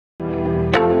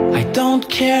I don't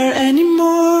care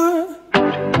anymore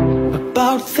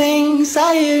about things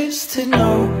I used to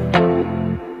know.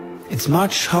 It's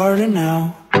much harder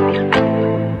now.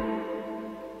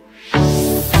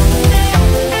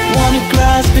 Wanna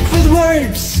grasp it with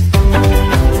words,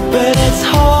 but it's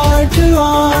hard to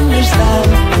understand.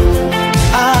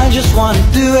 I just wanna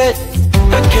do it,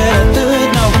 but can I do it?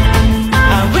 No.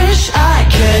 I wish I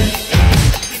could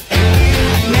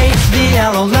make the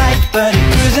yellow light, but it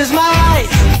bruises my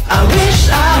eyes. I wish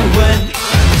I would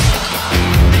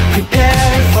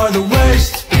prepare for the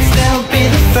worst, but still be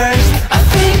the first. I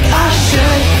think I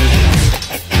should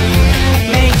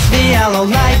make the yellow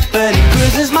light, but it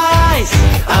bruises my eyes.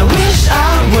 I wish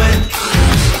I would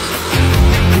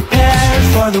prepare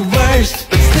for the worst,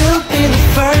 but still be the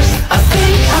first. I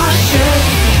think I should.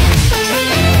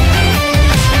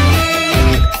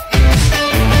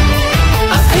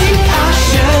 I think I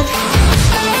should.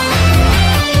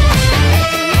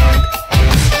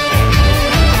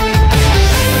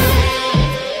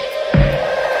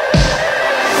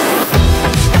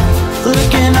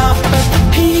 Looking up at the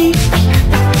peak,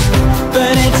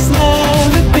 but it's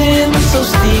never been so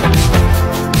steep.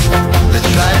 Let's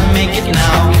try to make it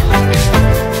now.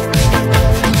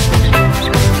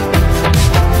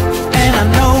 And I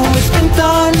know it's been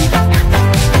done,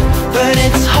 but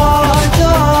it's hard to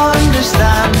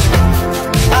understand.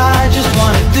 I just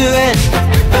wanna do it,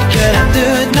 but could I do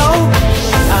it? No.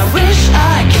 I wish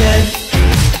I could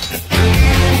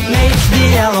make the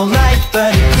yellow light,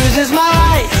 but it bruises my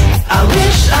eyes. I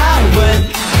wish I would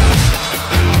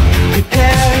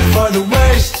prepare for the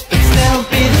worst, but still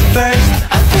be the first.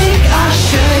 I think I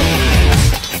should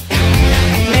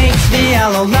make the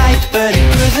yellow light, but it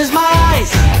bruises my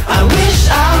eyes. I wish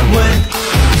I would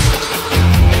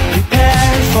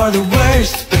prepare for the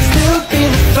worst, but still be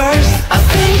the first. I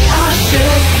think I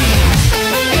should.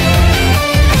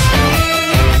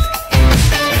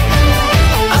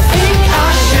 I think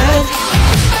I should.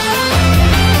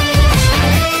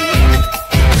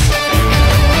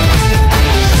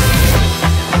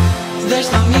 There's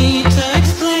no need to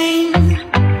explain.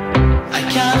 I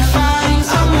can't find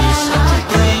someone to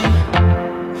blame.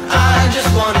 I just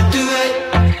wanna do it,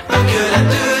 but could I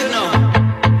do it? No.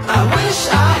 I wish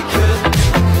I could.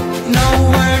 No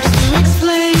words to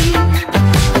explain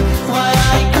why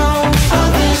I go for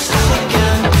this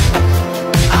again.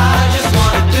 I just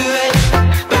wanna do it,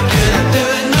 but could I do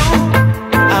it? No.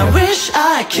 I wish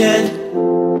I could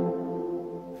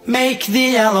make the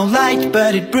yellow light,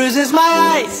 but it bruises my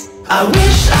eyes. I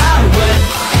wish I would